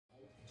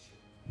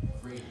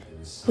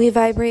We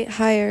vibrate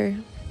higher.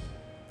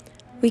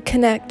 We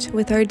connect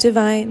with our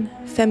divine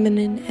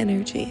feminine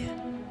energy.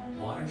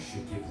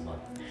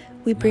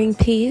 We bring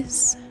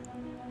peace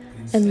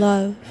and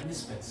love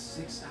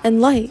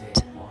and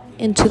light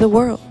into the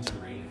world.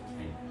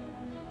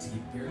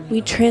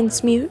 We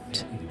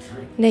transmute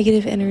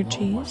negative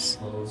energies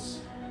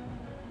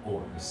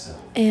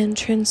and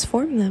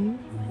transform them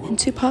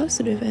into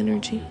positive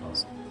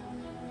energies.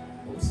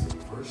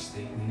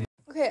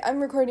 Okay, I'm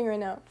recording right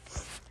now.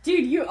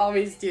 Dude, you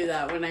always do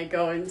that when I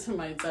go into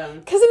my zone.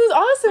 Because it was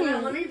awesome. Come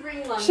on, let me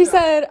bring Lungo. She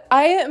said,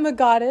 I am a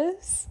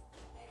goddess.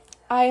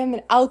 I am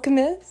an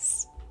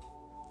alchemist.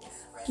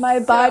 My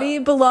body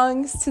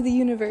belongs to the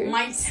universe.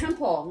 My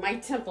temple,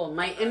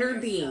 my inner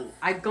being.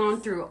 I've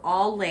gone through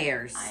all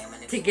layers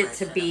to get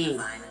to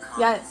being.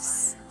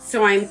 Yes.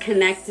 So I'm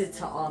connected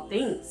to all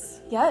things.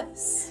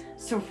 Yes.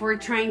 So if we're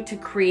trying to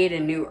create a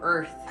new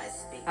earth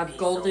of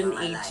golden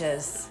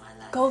ages.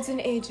 Golden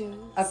ages.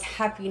 Of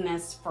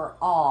happiness for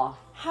all.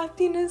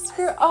 Happiness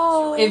for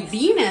all. If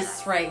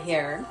Venus right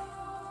here.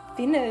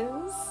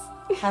 Venus.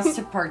 Has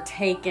to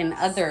partake in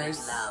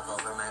others.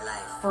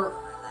 For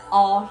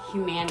all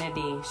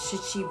humanity.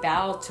 Should she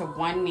bow to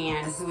one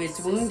man who is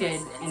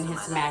wounded in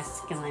his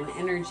masculine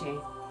energy?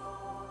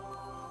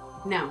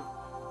 No.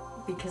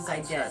 Because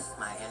I did.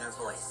 My inner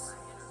voice.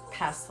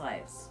 Past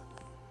lives.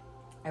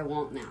 I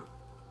won't now.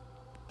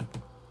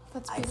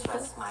 That's beautiful. I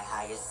trust my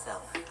highest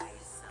self.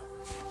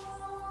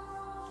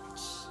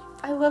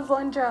 I love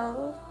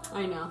Londrell.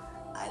 I know.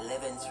 I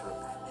live in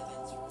truth.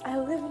 I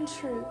live in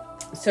truth.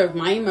 So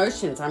my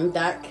emotions, I'm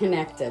that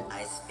connected.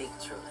 I speak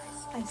truth.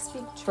 I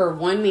speak truth. For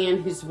one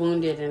man who's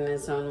wounded in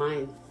his own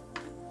mind.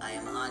 I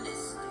am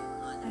honest.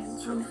 I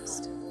am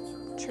honest.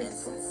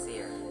 Truthful.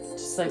 Sincere.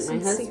 Just like my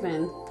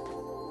husband.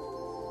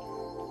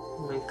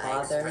 My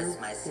father.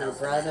 My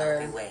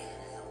brother.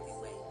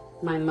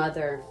 My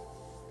mother.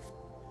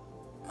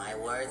 My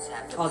words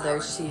have the although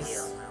power she's to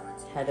heal.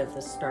 Head of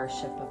the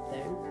starship up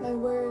there. My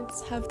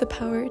words have the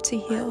power to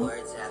heal. My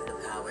words have the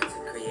power to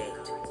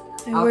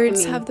create. My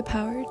words have the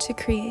power to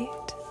create.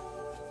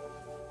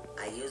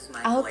 I use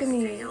my Alchemy.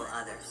 voice to heal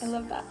others. I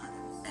love that.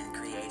 And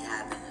create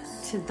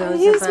happiness. To those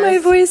I use of us my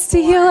voice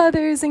to heal born-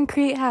 others and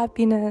create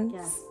happiness.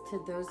 Yes,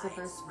 to those of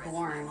us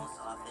born Most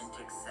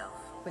authentic self.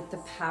 with the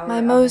power My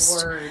of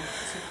most word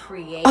to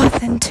create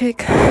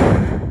authentic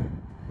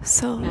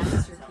self.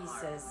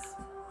 masterpieces.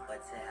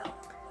 But to help.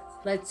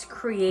 Let's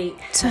create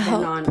To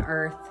heaven help. on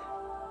earth.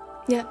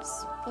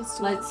 Yes, let's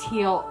do Let's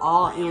heal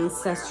all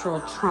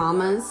ancestral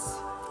traumas.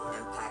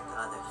 Impact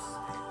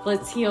others.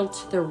 Let's heal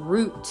to the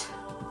root.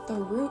 it. The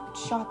root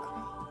chakra.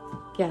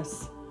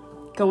 Yes.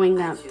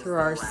 Going up through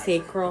our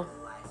sacral,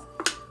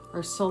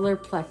 our solar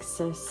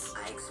plexus,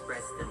 I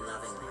express them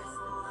lovingly.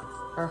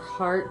 our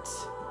heart,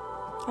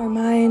 Our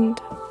mind,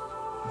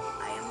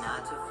 I am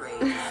not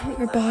afraid.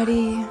 our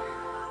body,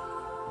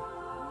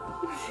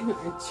 our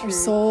our truth.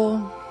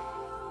 soul.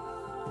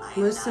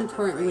 Most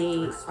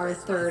importantly, our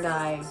third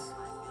eye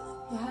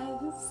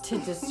Yes. to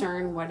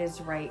discern what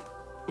is right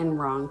and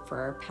wrong for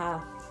our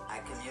path. I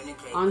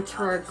communicate Onto with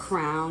our others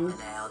crown in a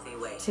healthy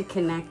way. to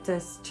connect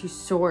us to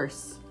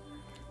source,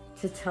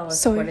 to tell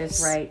us what is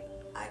Source. right.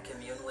 I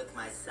commune with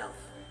myself.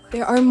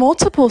 There are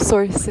multiple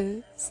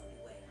sources,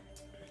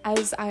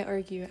 as I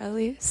argue, at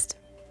least.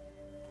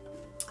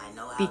 I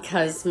know how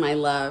Because, my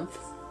love,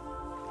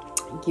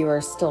 you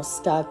are still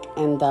stuck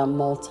in the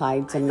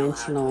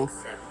multi-dimensional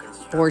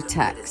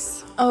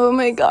vortex. Oh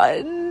my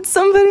god,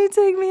 somebody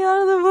take me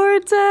out of the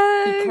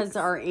vortex. Because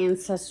our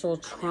ancestral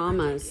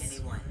traumas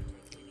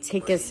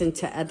take us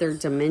into other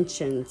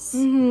dimensions,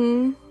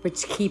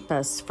 which keep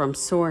us from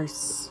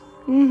source.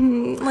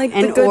 Like the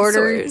In good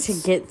order source.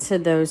 to get to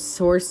those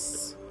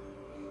source,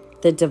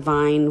 the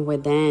divine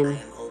within,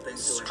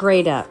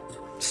 straight up,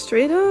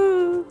 Straight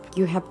up.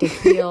 you have to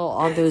heal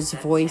all those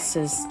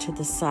voices to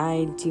the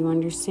side. Do you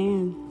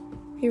understand?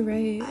 You're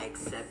right. I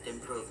accept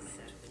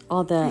improvement.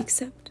 All the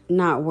Accept.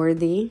 not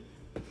worthy,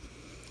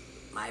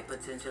 My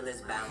potential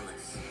is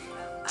boundless.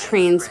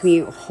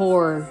 transmute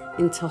horror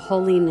into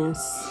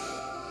holiness.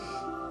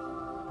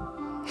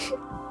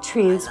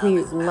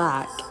 Transmute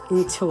lack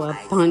into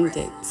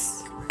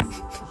abundance.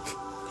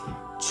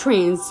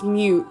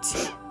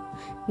 Transmute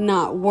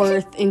not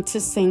worth into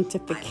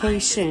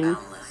sanctification.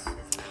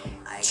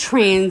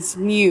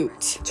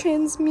 Transmute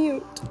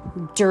Transmute.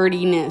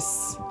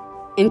 dirtiness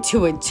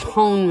into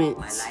atonement.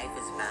 My life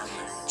is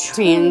boundless.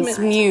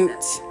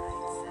 Transmute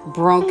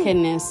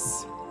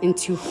brokenness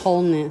into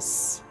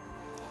wholeness.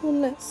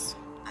 Wholeness.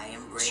 I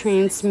embrace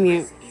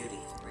Transmute. beauty.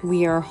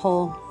 We are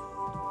whole.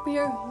 We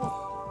are whole.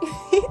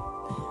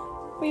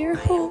 We are I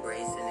whole.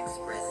 embrace and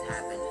express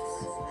happiness.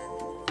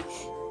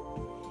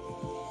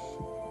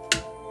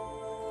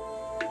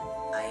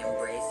 I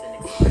embrace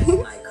and express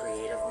my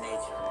creative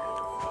nature.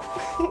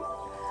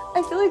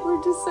 I feel like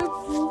we're just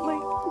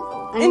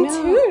so I in know. I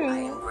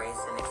tune. embrace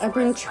and express I've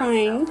been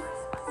trying.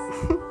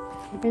 myself.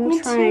 I've been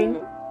Me trying.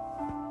 too.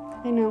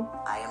 I know.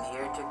 I am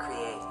here to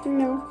create. I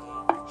know.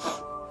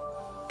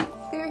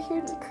 We are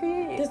here to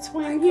create. That's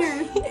why I'm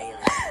here. Daily.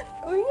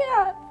 Oh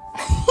yeah.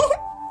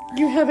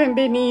 You haven't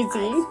been I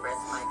easy. express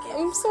my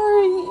I'm gifts.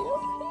 sorry.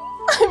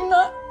 I'm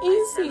not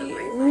easy.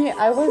 Me,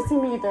 I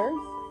wasn't either.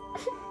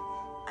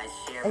 I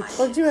share I my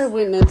told gifts. you I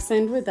wouldn't have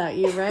sinned without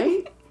you,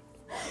 right?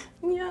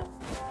 Yeah.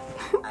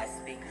 I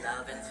speak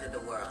love into the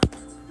world.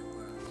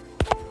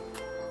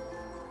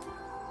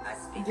 I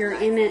speak You're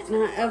life in it, into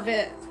not the of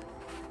it.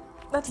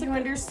 That's Do you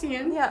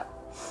understand? Yeah.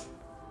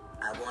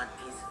 I want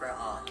peace for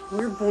all.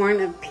 We're born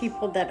of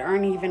people that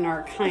aren't even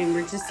our kind.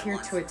 We're just here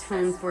to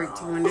atone for it.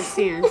 Do you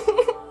understand?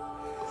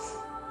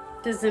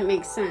 Doesn't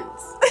make sense.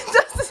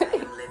 I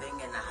am living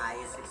in the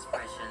highest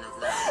expression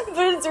of love.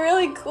 But it's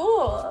really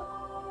cool.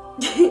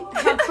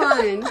 Have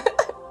fun.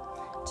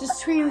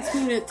 Just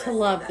transmute it to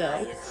love,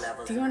 though.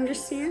 Do you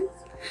understand?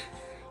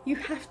 You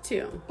have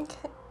to.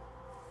 Okay.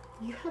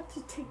 You have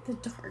to take the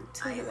dark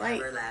to I the am light.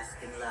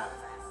 everlasting love.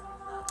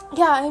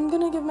 Yeah, I'm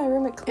gonna give my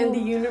room a clean. And the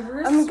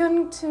universe. I'm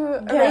going to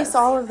erase Yes.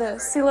 all of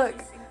this. See, look.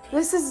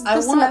 This is the I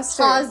want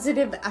semester.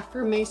 positive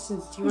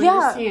affirmations. Do you Yeah,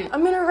 understand?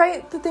 I'm gonna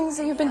write the things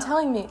that you've been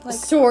telling me. Like,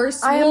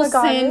 Source I am will a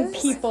send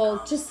goddess. people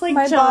just like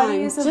My John,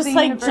 body is of just the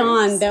like universe.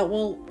 John, that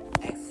will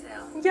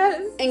Exhale.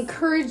 yes,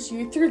 encourage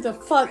you through the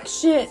fuck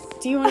shit.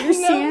 Do you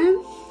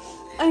understand?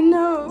 I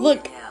know.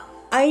 Look,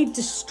 I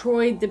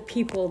destroyed the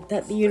people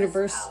that the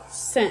universe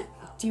sent.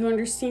 Do you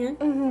understand?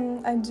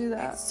 I do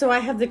that. So I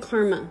have the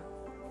karma.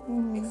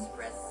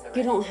 Express You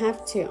surrender. don't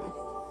have to.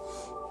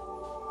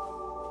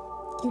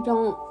 You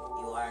don't.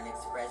 You are an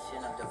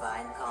expression of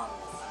divine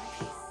calmness.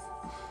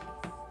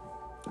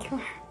 Peace.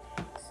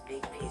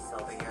 Speak peace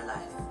over your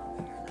life.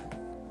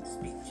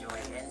 Speak joy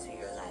into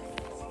your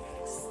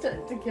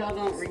life. Y'all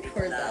don't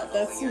record that.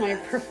 That's my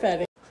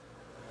prophetic.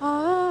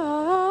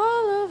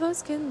 All of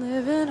us can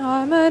live in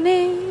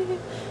harmony.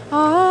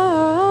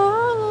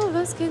 All of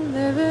us can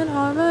live in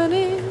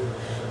harmony.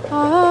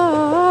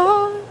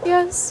 Oh,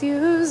 yes,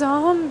 you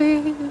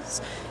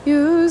zombies,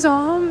 you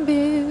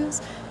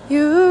zombies,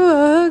 you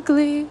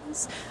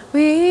uglies.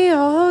 We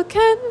all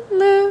can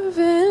live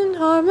in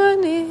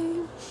harmony.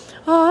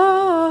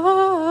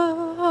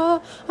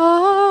 Oh,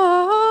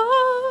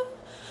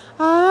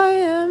 I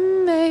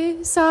am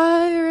a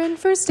siren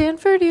for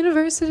Stanford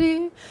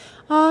University.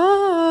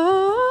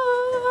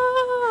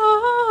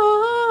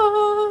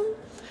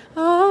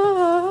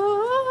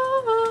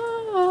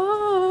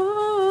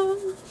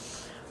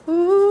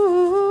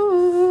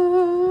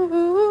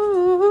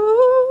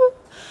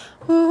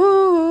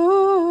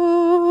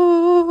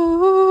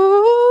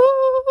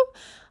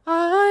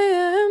 I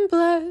am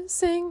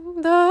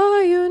blessing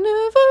the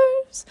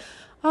universe.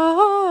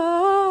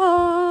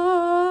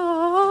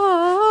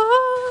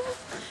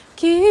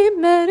 Keep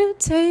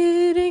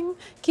meditating,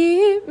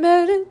 keep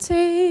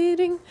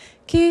meditating,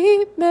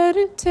 keep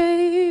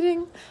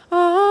meditating.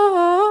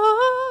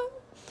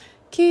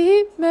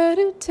 Keep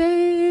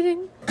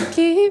meditating,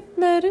 keep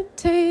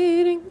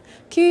meditating,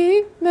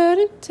 keep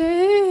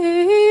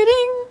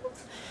meditating.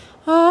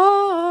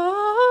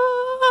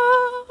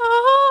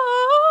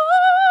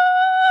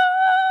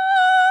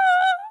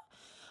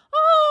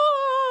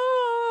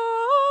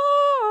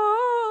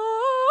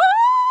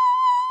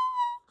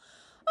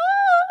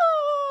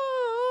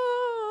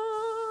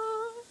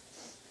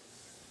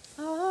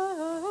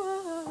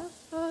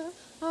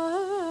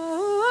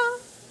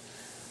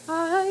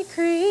 I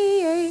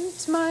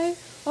create my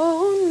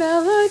own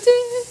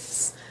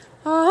melodies.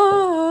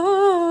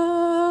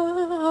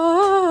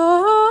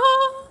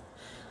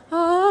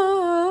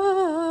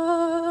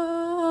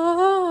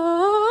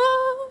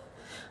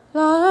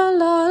 La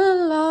la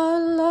la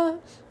la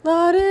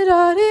la di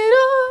da di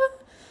da.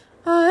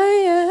 I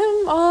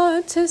am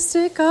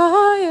autistic.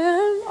 I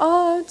am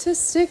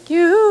autistic.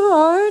 You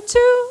are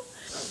too.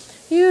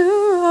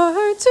 You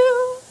are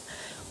too.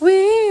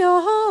 We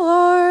all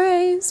are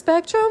a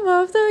spectrum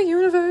of the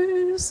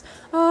universe.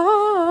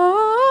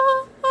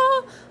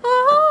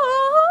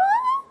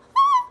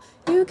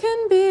 You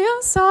can be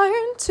a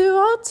siren too.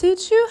 I'll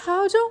teach you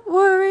how, don't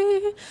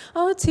worry.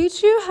 I'll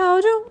teach you how,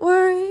 don't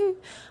worry.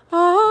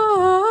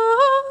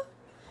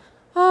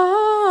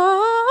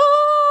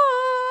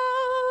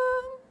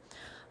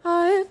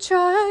 I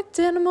attract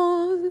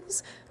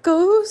animals,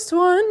 ghost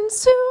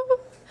ones too.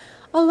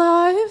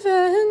 Alive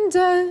and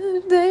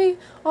dead, they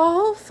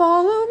all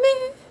follow me.